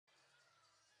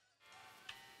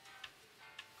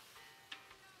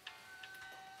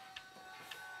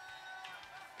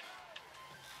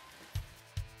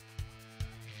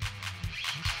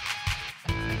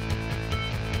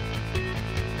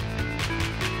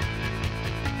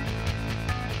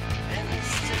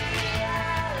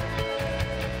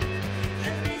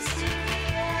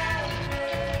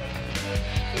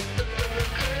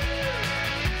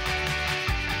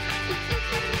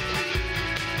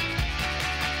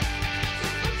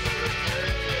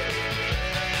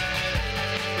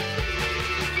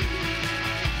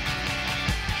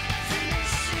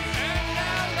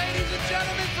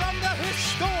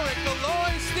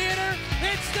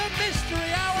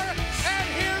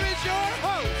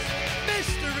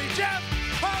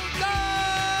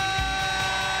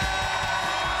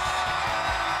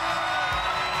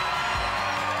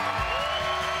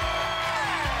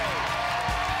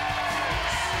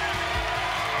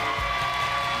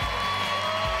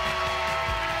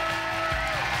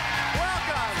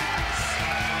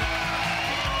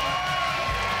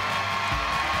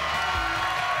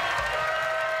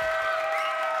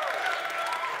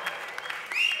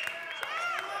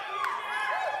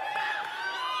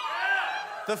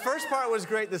The first part was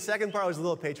great. The second part was a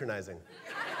little patronizing.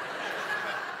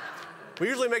 We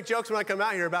usually make jokes when I come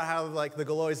out here about how like the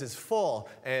Galois is full,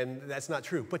 and that's not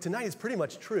true. But tonight is pretty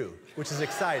much true, which is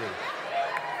exciting.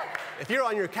 If you're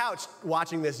on your couch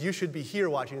watching this, you should be here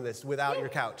watching this without your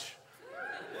couch.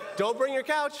 Don't bring your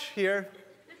couch here.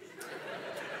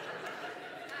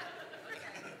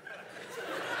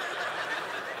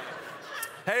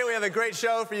 Hey, we have a great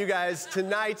show for you guys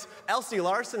tonight. Elsie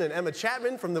Larson and Emma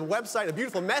Chapman from the website A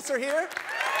Beautiful Mess are here.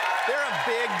 They're a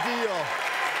big deal.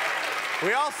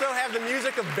 We also have the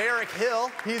music of Barak Hill.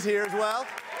 He's here as well.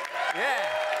 Yeah.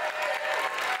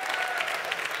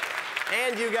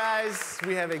 And you guys,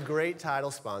 we have a great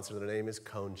title sponsor. Their name is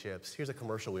Cone Chips. Here's a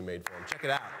commercial we made for them. Check it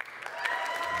out.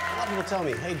 A lot of people tell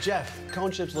me, hey, Jeff,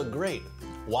 cone chips look great.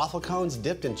 Waffle cones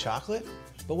dipped in chocolate?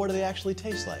 But what do they actually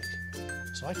taste like?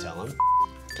 So I tell them,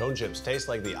 cone chips taste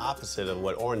like the opposite of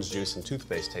what orange juice and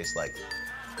toothpaste taste like.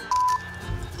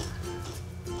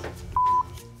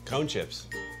 Cone chips.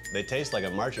 They taste like a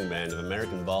marching band of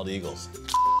American bald eagles.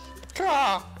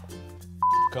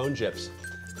 Cone chips.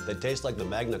 They taste like the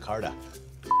Magna Carta.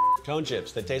 Cone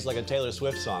chips. They taste like a Taylor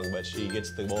Swift song, but she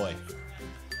gets the boy.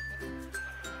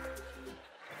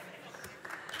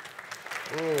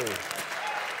 Ooh.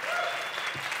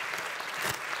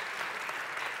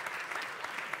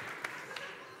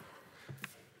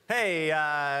 Hey,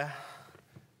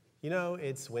 you know,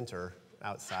 it's winter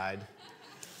outside.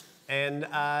 And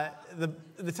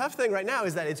the tough thing right now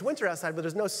is that it's winter outside, but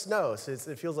there's no snow, so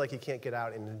it feels like you can't get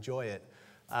out and enjoy it.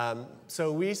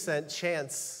 So we sent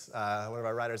Chance, one of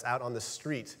our writers, out on the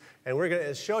street, and we're going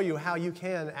to show you how you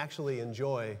can actually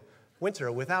enjoy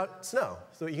winter without snow.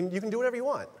 So you can do whatever you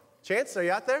want. Chance, are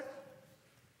you out there?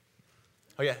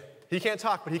 Oh yeah, he can't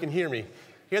talk, but he can hear me.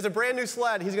 He has a brand new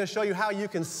sled. He's going to show you how you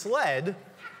can sled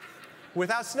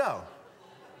without snow.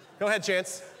 Go ahead,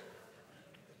 Chance.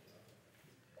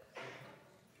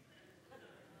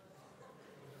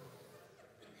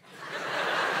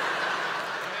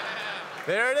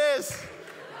 There it is.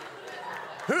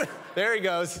 There he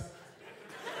goes.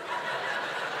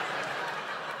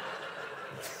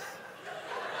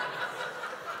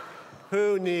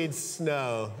 Who needs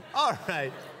snow? All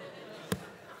right.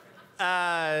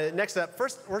 Next up,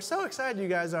 first, we're so excited you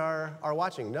guys are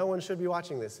watching. No one should be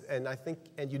watching this, and I think,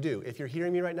 and you do. If you're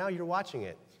hearing me right now, you're watching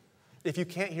it. If you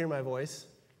can't hear my voice.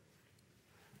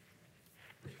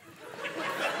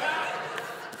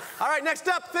 All right, next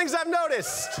up, things I've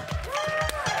noticed.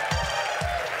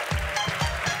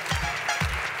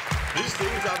 These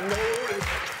things I've noticed.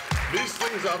 These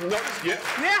things I've noticed, yeah.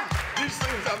 Yeah. These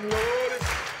things I've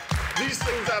noticed. These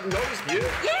things I've noticed, yeah.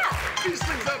 Yeah. These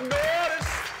things I've noticed.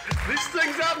 These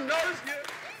things I've noticed, yeah.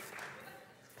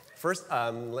 First,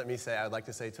 let me say, I'd like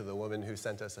to say to the woman who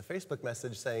sent us a Facebook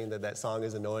message saying that that song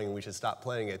is annoying and we should stop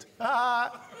playing it.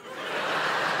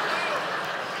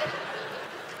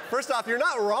 First off, you're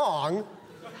not wrong,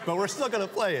 but we're still gonna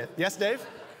play it. Yes, Dave?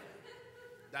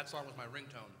 That song was my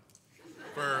ringtone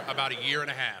for about a year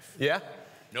and a half. Yeah?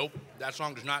 Nope, that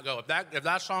song does not go. If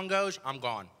that song goes, I'm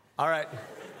gone. All right.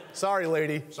 Sorry,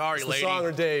 lady. Sorry, it's lady. The song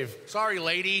or Dave. Sorry,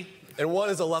 lady. And one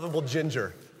is a lovable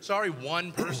ginger. Sorry,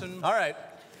 one person. All right.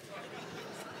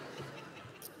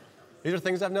 These are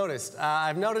things I've noticed.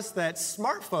 I've noticed that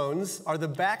smartphones are the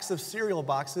backs of cereal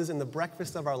boxes in the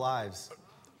breakfast of our lives.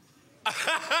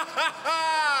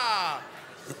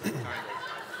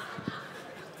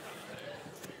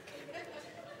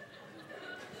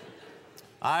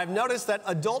 I've noticed that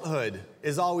adulthood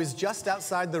is always just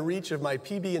outside the reach of my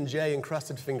PB&J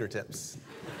encrusted fingertips.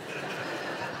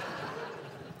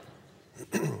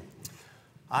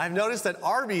 I've noticed that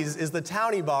Arby's is the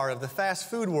townie bar of the fast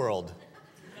food world.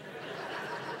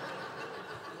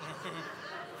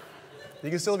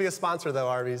 You can still be a sponsor, though,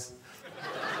 Arby's.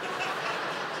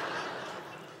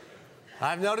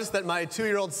 I've noticed that my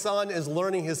 2-year-old son is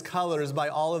learning his colors by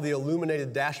all of the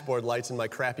illuminated dashboard lights in my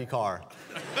crappy car.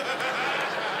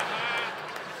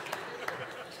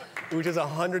 Which is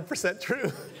 100%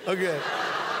 true. Okay.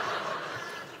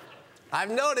 I've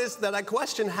noticed that I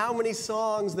question how many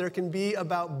songs there can be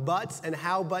about butts and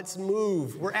how butts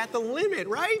move. We're at the limit,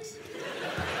 right?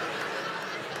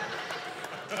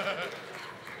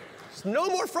 There's no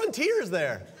more frontiers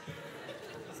there.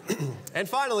 And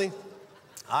finally,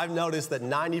 I've noticed that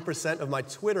 90% of my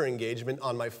Twitter engagement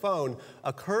on my phone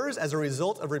occurs as a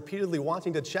result of repeatedly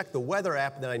wanting to check the weather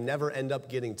app that I never end up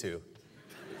getting to.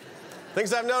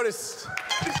 Things I've noticed.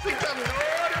 These things I've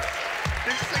noticed.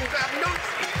 These things I've noticed.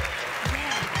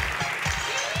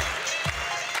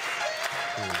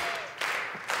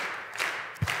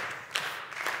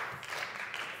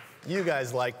 You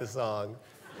guys like the song.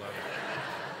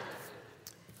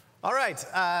 All right,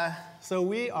 so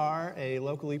we are a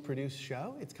locally produced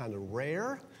show. It's kind of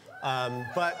rare,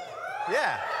 but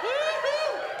yeah.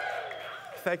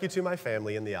 Thank you to my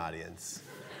family in the audience.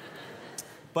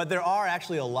 But there are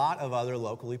actually a lot of other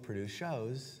locally produced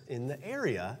shows in the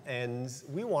area, and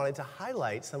we wanted to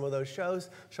highlight some of those shows,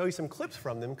 show you some clips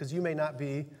from them, because you may not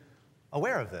be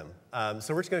aware of them.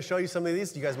 So we're just going to show you some of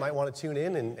these. You guys might want to tune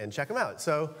in and check them out.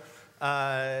 So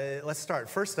let's start.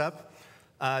 First up,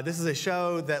 this is a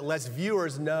show that lets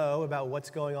viewers know about what's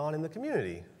going on in the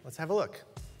community. Let's have a look.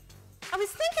 I was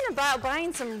thinking about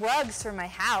buying some rugs for my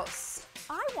house.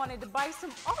 I wanted to buy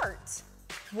some art.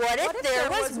 What if there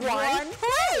was one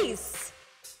place?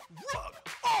 Rug,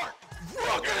 art,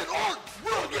 rug and art,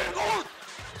 rug and art.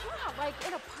 Yeah, like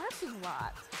in a parking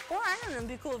lot. Or I don't know, it'd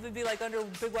be cool if it'd be like under a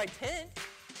big white tent.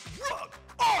 Rug,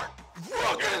 art,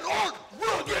 rug and art,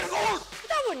 rug and art.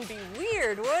 That wouldn't be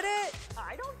weird, would it?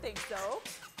 I don't think so.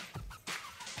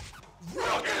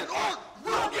 Rug and art,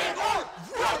 rug and art,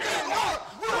 rug and art,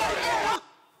 rug and art.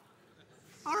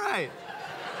 All right.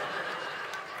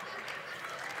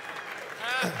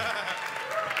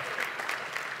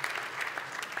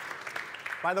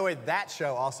 By the way, that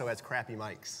show also has crappy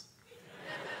mics.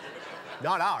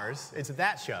 Not ours, it's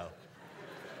that show.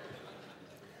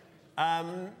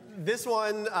 This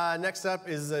one next up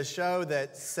is a show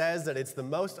that says that it's the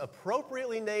most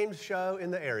appropriately named show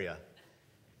in the area.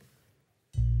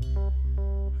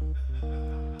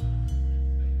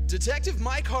 Detective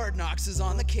Mike Hardknocks is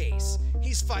on the case.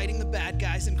 He's fighting the bad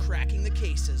guys and cracking the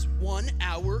cases 1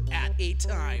 hour at a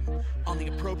time on the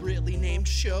appropriately named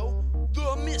show,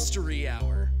 The Mystery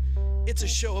Hour. It's a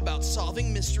show about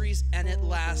solving mysteries and it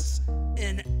lasts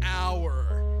an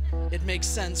hour. It makes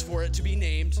sense for it to be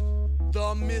named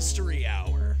The Mystery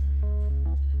Hour.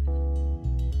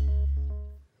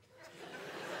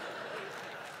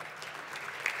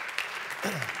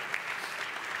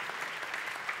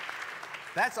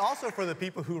 That's also for the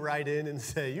people who write in and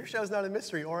say, your show's not a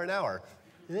mystery or an hour.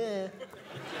 Eh.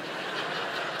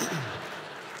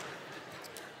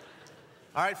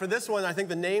 All right, for this one, I think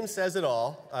the name says it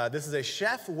all. This is a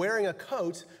chef wearing a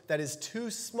coat that is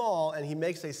too small, and he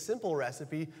makes a simple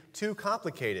recipe too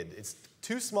complicated. It's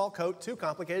too small coat, too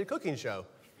complicated cooking show.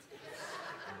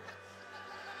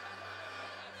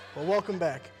 Well, welcome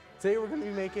back. Today we're going to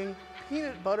be making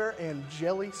peanut butter and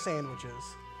jelly sandwiches.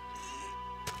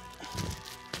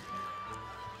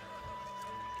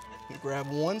 You grab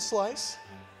one slice,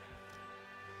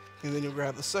 and then you'll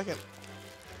grab the second.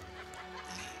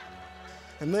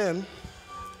 And then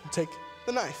you take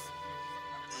the knife.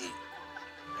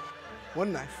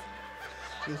 One knife.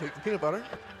 You take the peanut butter,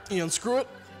 you unscrew it,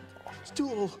 just do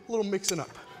a little mixing up.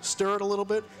 Stir it a little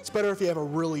bit. It's better if you have a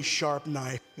really sharp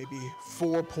knife, maybe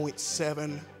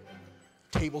 4.7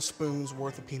 tablespoons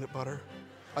worth of peanut butter.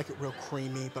 I like it real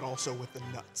creamy, but also with the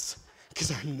nuts, because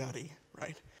I'm nutty,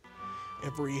 right?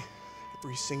 Every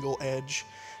single edge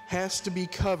has to be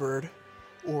covered,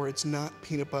 or it's not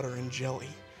peanut butter and jelly.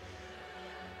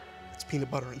 It's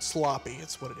peanut butter and sloppy,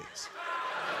 it's what it is.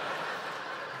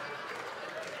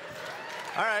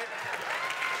 All right.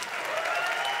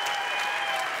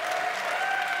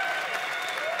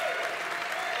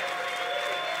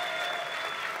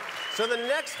 So the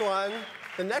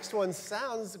next one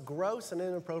sounds gross and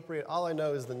inappropriate. All I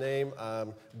know is the name,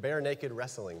 Bare Naked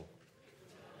Wrestling.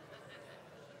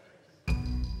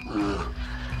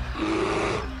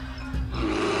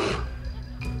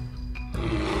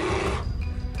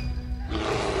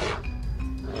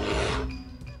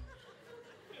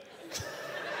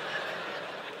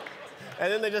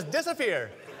 And then they just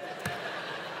disappear.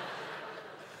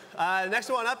 Next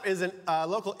one up is a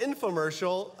local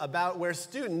infomercial about where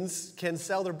students can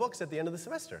sell their books at the end of the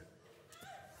semester.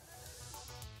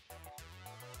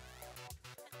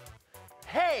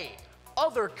 Hey,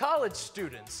 other college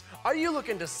students, are you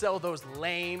looking to sell those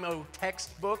lame-o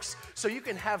textbooks so you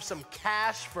can have some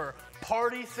cash for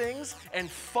party things and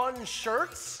fun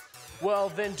shirts? Well,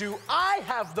 then do I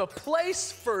have the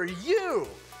place for you?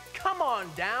 Come on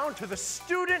down to the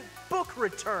Student Book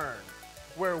Return,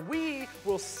 where we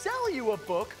will sell you a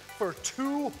book for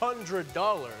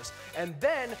 $200, and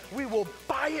then we will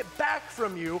buy it back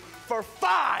from you for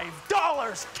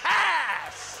 $5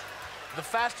 cash! The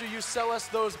faster you sell us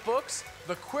those books,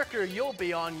 the quicker you'll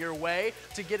be on your way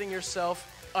to getting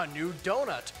yourself a new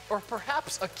donut, or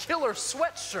perhaps a killer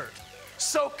sweatshirt.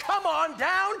 So come on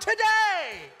down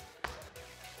today!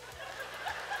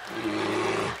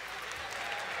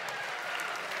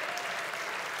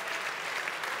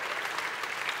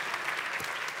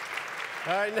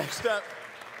 All right, next up,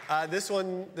 This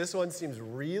one seems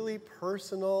really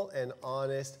personal and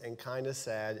honest and kind of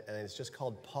sad, and it's just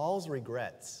called Paul's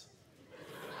Regrets.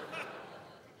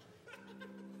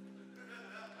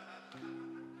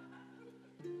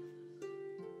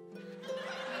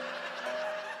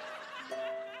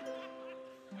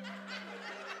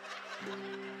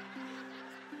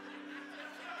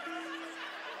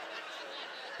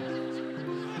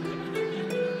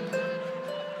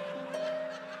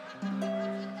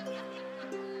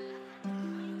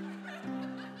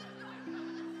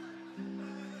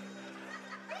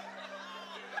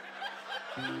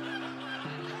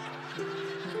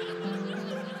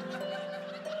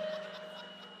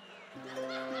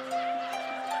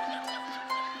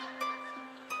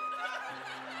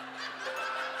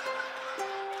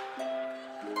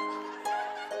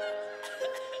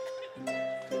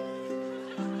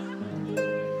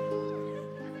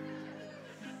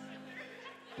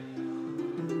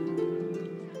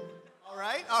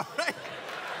 All right.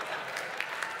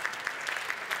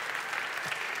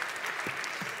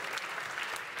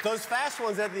 Those fast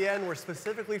ones at the end were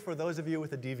specifically for those of you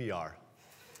with a DVR.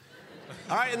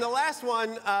 All right, and the last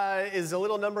one is a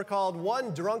little number called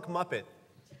One Drunk Muppet.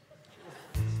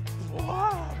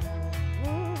 Wow.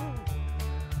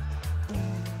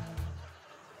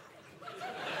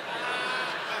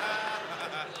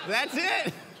 That's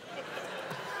it.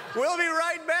 We'll be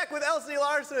right back with Elsie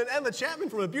Larson and Emma Chapman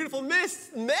from A Beautiful Mess.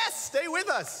 Stay with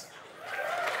us.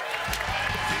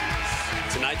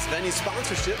 Tonight's venue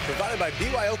sponsorship provided by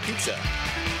BYO Pizza.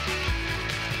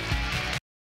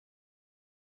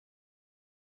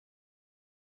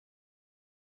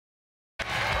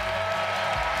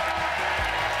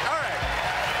 All right.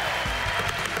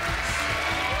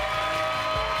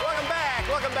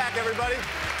 Welcome back, everybody.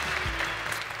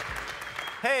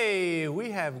 Hey, we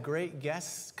have great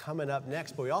guests coming up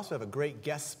next, but we also have a great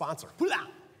guest sponsor.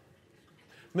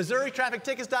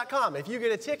 MissouriTrafficTickets.com. If you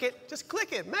get a ticket, just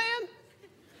click it, man.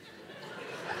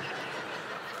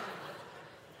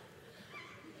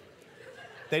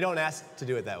 They don't ask to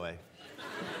do it that way.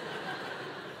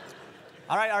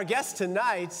 All right, our guests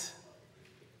tonight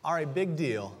are a big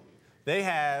deal. They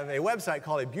have a website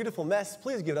called A Beautiful Mess.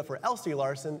 Please give it up for Elsie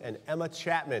Larson and Emma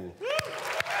Chapman.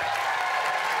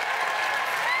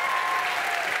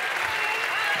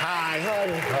 Hi,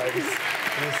 hugs.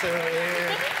 You're so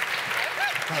weird.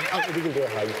 Oh, we can do a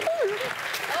hug.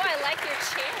 Oh, I like your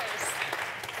chairs.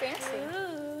 Fancy.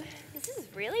 Ooh, this is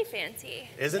really fancy.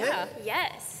 Isn't it?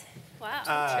 Yes. Wow.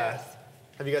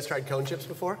 Have you guys tried cone chips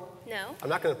before? No. I'm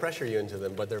not going to pressure you into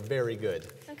them, but they're very good.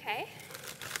 Okay.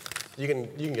 You can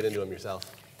get into them yourself.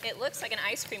 It looks like an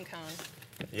ice cream cone.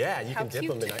 Yeah, you How can dip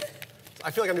cute. them in.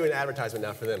 I feel like I'm doing an advertisement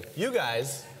now for them. You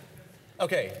guys,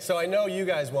 okay, so I know you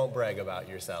guys won't brag about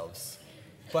yourselves,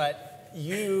 but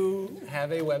you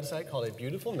have a website called A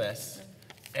Beautiful Mess,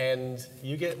 and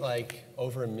you get like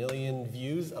over 1 million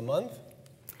views a month?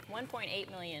 1.8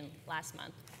 million last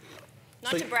month.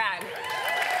 So Not to brag.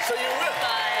 So you will.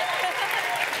 But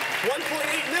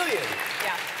 1.8 million.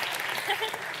 yeah.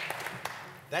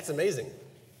 That's amazing.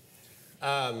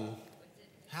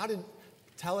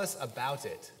 Tell us about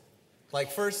it.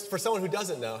 Like first, for someone who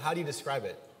doesn't know, how do you describe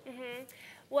it?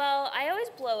 Well, I always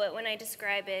blow it when I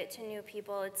describe it to new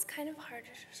people. It's kind of hard to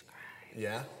describe.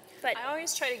 Yeah? But I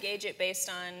always try to gauge it based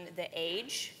on the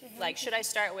age. Like, should I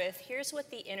start with, here's what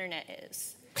the internet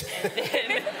is? And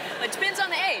then, it depends on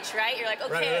the age, right? You're like,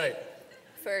 okay, Right.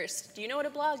 first, do you know what a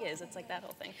blog is? It's like that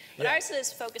whole thing. But Yeah.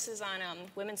 ours focuses on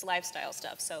women's lifestyle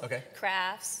stuff. So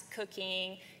crafts,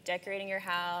 cooking, decorating your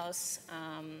house.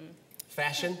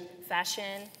 Fashion?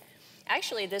 Fashion.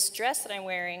 Actually, this dress that I'm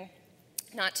wearing,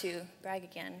 not to brag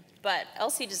again, but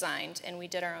Elsie designed, and we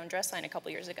did our own dress line a couple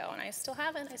years ago, and I still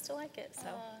have it, I still like it, so.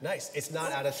 Nice. It's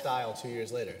not out of style 2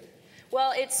 years later.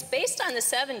 Well, it's based on the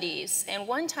 70s, and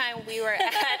one time we were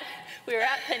at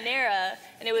Panera,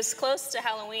 and it was close to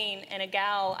Halloween, and a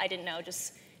gal, I didn't know,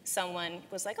 just someone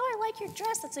was like, oh, I like your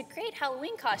dress, that's a great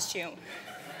Halloween costume.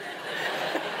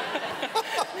 And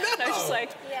I was just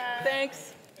like,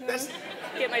 thanks.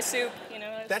 Get my soup, you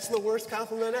know. That's the worst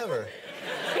compliment ever.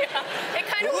 Yeah, it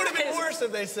kind of would have been worse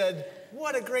if they said,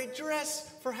 what a great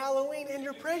dress for Halloween, and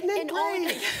you're pregnant?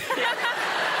 Great.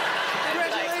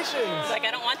 Congratulations. Like,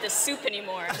 I don't want this soup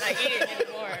anymore. I'm not eating it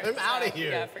anymore. I'm out of here.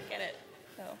 Yeah, forget it.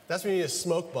 So, That's when you need a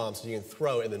smoke bomb so you can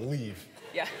throw it and then leave.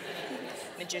 yeah,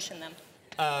 magician them.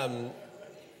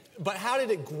 But how did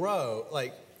it grow?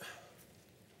 Like,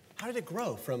 how did it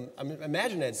grow from, I mean,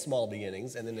 imagine it had small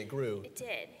beginnings and then it grew. it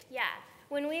did, yeah.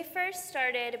 When we first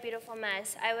started A Beautiful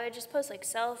Mess, I would just post like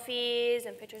selfies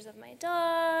and pictures of my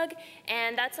dog,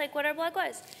 and that's like what our blog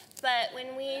was. But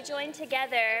when we joined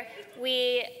together,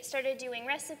 we started doing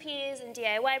recipes and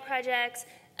DIY projects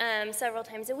several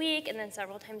times a week and then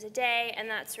several times a day, and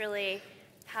that's really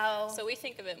how... So we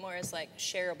think of it more as like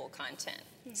shareable content.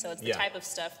 So it's the type of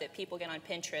stuff that people get on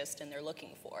Pinterest and they're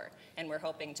looking for, and we're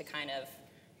hoping to kind of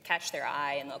catch their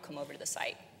eye and they'll come over to the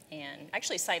site. And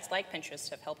actually sites like Pinterest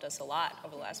have helped us a lot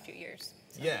over the last few years.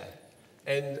 Yeah,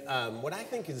 and what I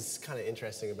think is kind of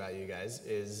interesting about you guys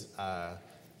is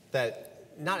that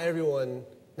not everyone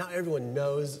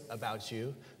knows about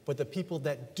you, but the people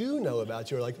that do know about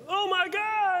you are like, oh my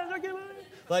God, look at my...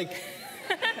 Like,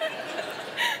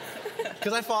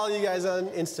 because I follow you guys on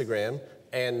Instagram,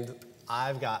 and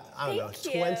I've got, I don't know,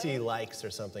 20 likes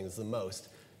or something is the most.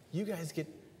 You guys get...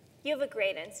 You have a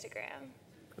great Instagram.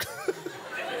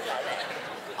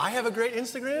 I have a great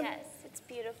Instagram? Yes, it's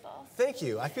beautiful. Thank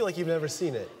you. I feel like you've never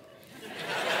seen it.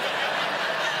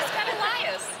 It's kind of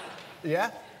biased. Yeah?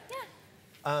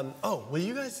 Yeah. Oh, will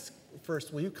you guys,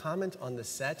 first, will you comment on the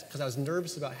set? Because I was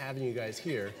nervous about having you guys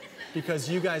here, because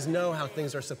you guys know how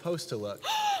things are supposed to look.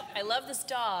 I love this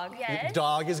dog. Yes.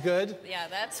 Dog is good? Yeah,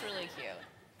 that's really cute.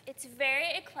 It's very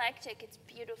eclectic. It's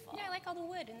beautiful. Yeah, I like all the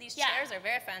wood, and these chairs are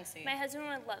very fancy. My husband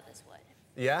would love this wood.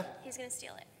 Yeah? He's gonna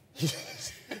steal it.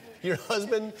 Your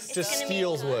husband just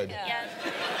steals wood. Yeah.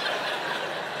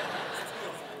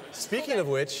 Speaking of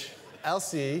which,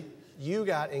 Elsie, you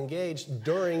got engaged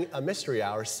during a mystery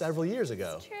hour several years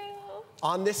ago. It's true.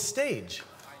 On this stage.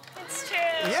 It's true.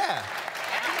 Yeah.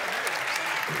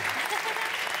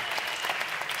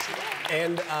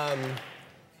 And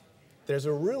there's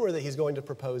a rumor that he's going to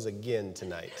propose again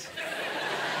tonight.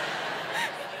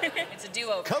 It's a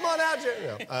do-over. Come on out,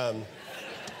 Jerry. No.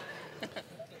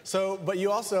 So, but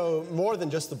you also, more than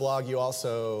just the blog, you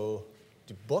also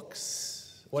do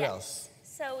books? What else?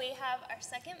 So we have our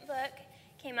second book,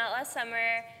 came out last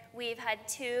summer. We've had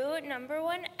 2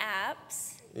 #1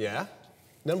 apps. Yeah?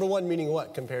 #1 meaning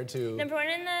what compared to? #1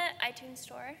 in the iTunes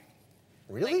store.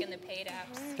 Really? Like in the paid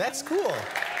apps. Mm-hmm. That's cool.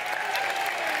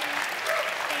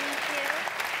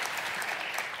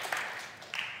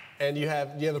 Thank And do you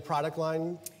have a product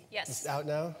line? Yes. Out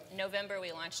now? In November,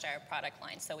 we launched our product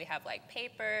line. So we have like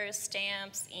papers,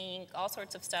 stamps, ink, all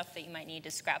sorts of stuff that you might need to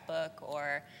scrapbook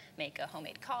or make a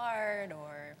homemade card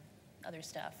or other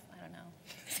stuff. I don't know.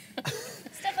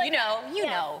 Stuff like you know, you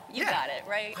Yeah. got it,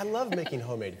 right? I love making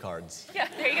homemade cards. Yeah,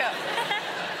 there you go.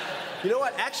 You know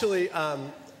what? Actually,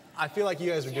 I feel like you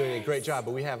guys are doing a great job,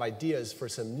 but we have ideas for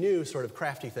some new sort of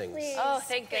crafty things. Please, Oh,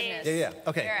 thank goodness. Yeah.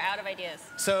 Okay. We're out of ideas.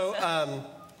 So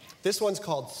this one's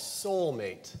called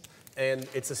Soulmate, and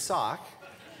it's a sock.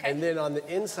 And then on the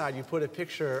inside, you put a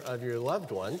picture of your loved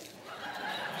one,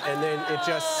 and then it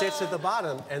just sits at the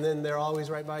bottom, and then they're always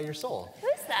right by your soul.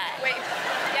 Who's that? Wait,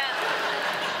 yeah.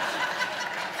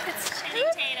 It's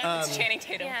Channing Tatum. It's Channing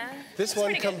Tatum. Yeah. This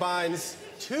one combines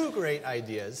 2 great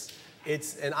ideas.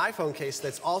 It's an iPhone case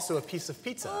that's also a piece of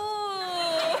pizza.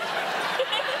 Ooh.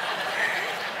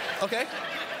 Okay.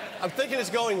 I'm thinking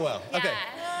it's going well. Yeah. Okay.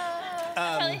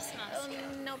 Probably smells. I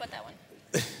don't know about that one.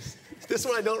 This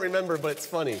one I don't remember, but it's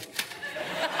funny.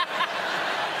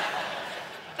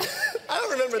 I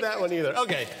don't remember that one either.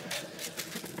 Okay.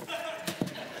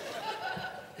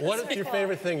 What is your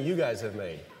favorite thing you guys have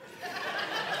made?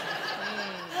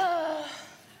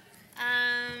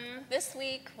 This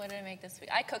week, what did I make this week?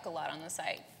 I cook a lot on the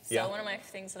site. So one of my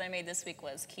things that I made this week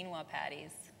was quinoa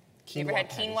patties. You ever had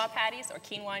quinoa patties or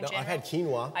quinoa in No, general? I've had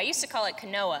quinoa. I used to call it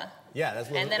quinoa. Yeah, that's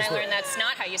what. And then I learned that's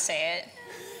not how you say it.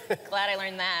 Glad I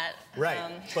learned that. Right.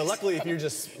 But luckily, if you're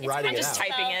just writing I'm it just out.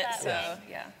 typing it, so Yeah.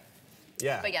 yeah.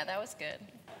 Yeah. But yeah, that was good.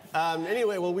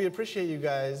 Anyway, well, we appreciate you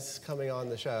guys coming on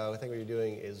the show. I think what you're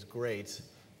doing is great.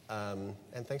 And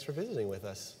thanks for visiting with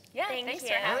us. Yeah, thanks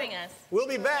for having us. We'll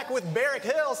be back with Barak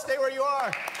Hill. Stay where you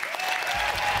are.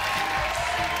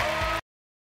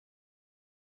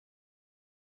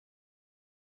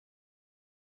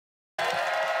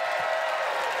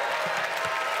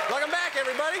 Welcome back,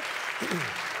 everybody.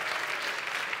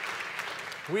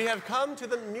 We have come to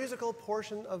the musical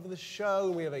portion of the show,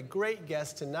 and we have a great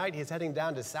guest tonight. He's heading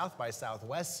down to South by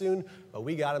Southwest soon, but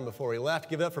we got him before he left.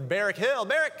 Give it up for Barak Hill.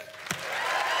 Barak!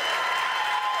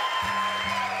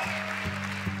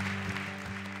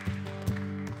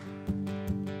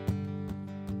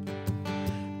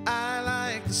 I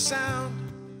like the sound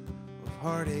of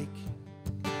heartache.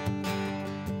 I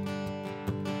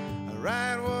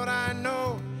write what I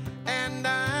know, and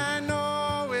I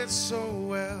know it so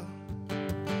well.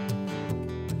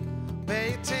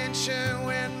 Pay attention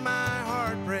when my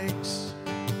heart breaks.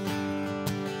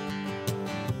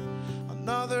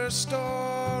 a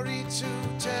story to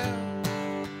tell.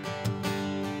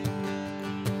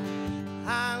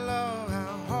 I love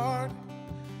how hard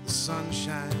the sun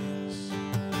shines.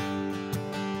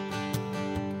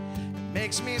 It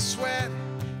makes me sweat,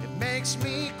 it makes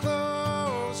me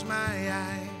close my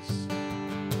eyes.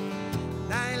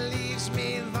 Night leaves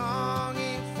me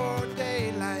longing for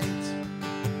daylight.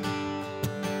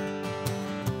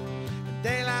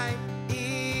 Daylight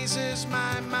eases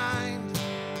my mind.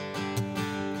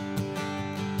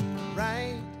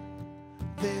 Write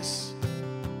this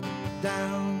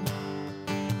down,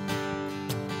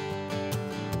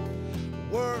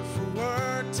 word for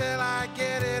word, till I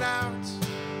get it out.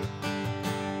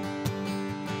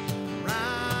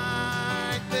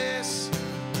 Write this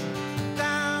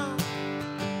down.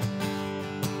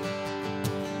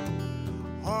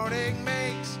 Heartache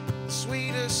makes the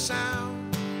sweetest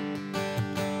sound.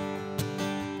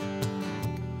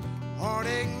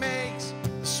 Heartache makes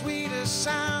the sweetest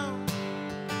sound.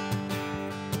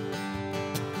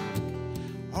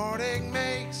 Heartache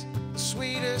makes the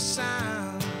sweetest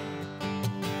sound.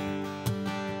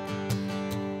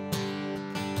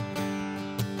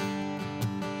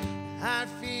 I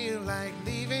feel like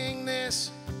leaving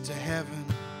this to heaven,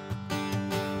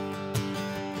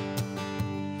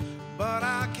 but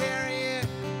I'll carry it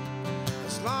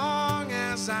as long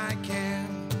as I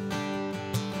can.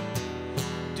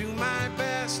 Do my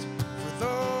best for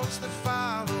those that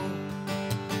follow,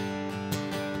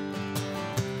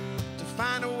 to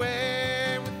find a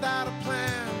way without a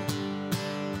plan.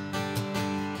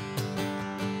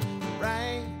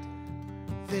 Write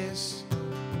this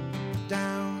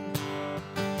down,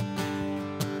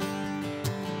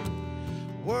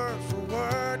 word for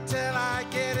word, till I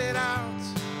get it out.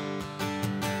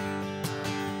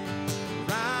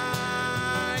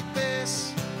 Write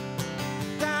this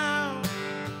down.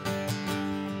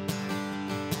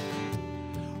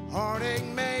 Heartache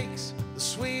makes the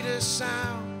sweetest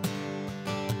sound.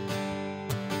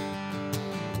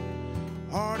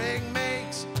 Heartache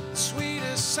makes the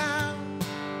sweetest sound.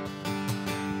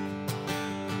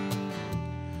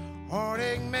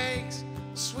 Heartache makes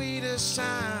the sweetest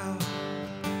sound.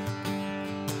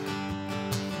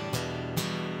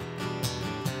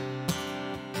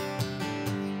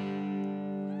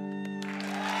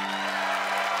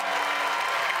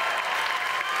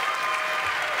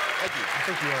 Thank you. I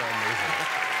think you are amazing.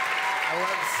 I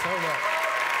love it so much.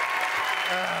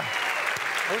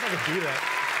 I wish I could do that.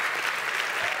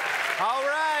 All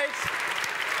right.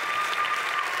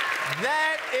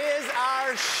 That is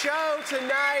our show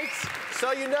tonight.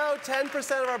 So you know,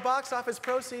 10% of our box office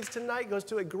proceeds tonight goes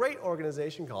to a great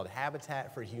organization called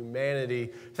Habitat for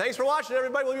Humanity. Thanks for watching,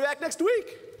 everybody. We'll be back next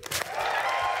week.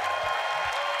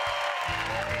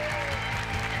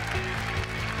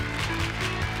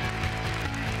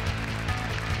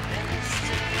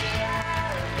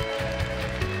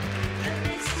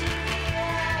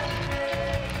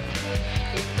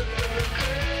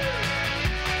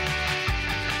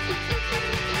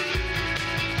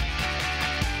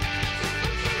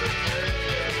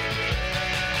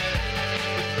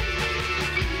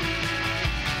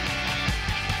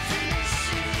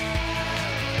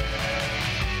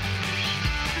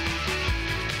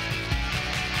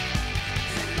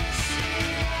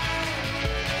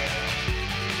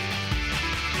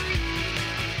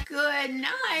 Good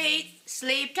night.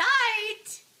 Sleep tight.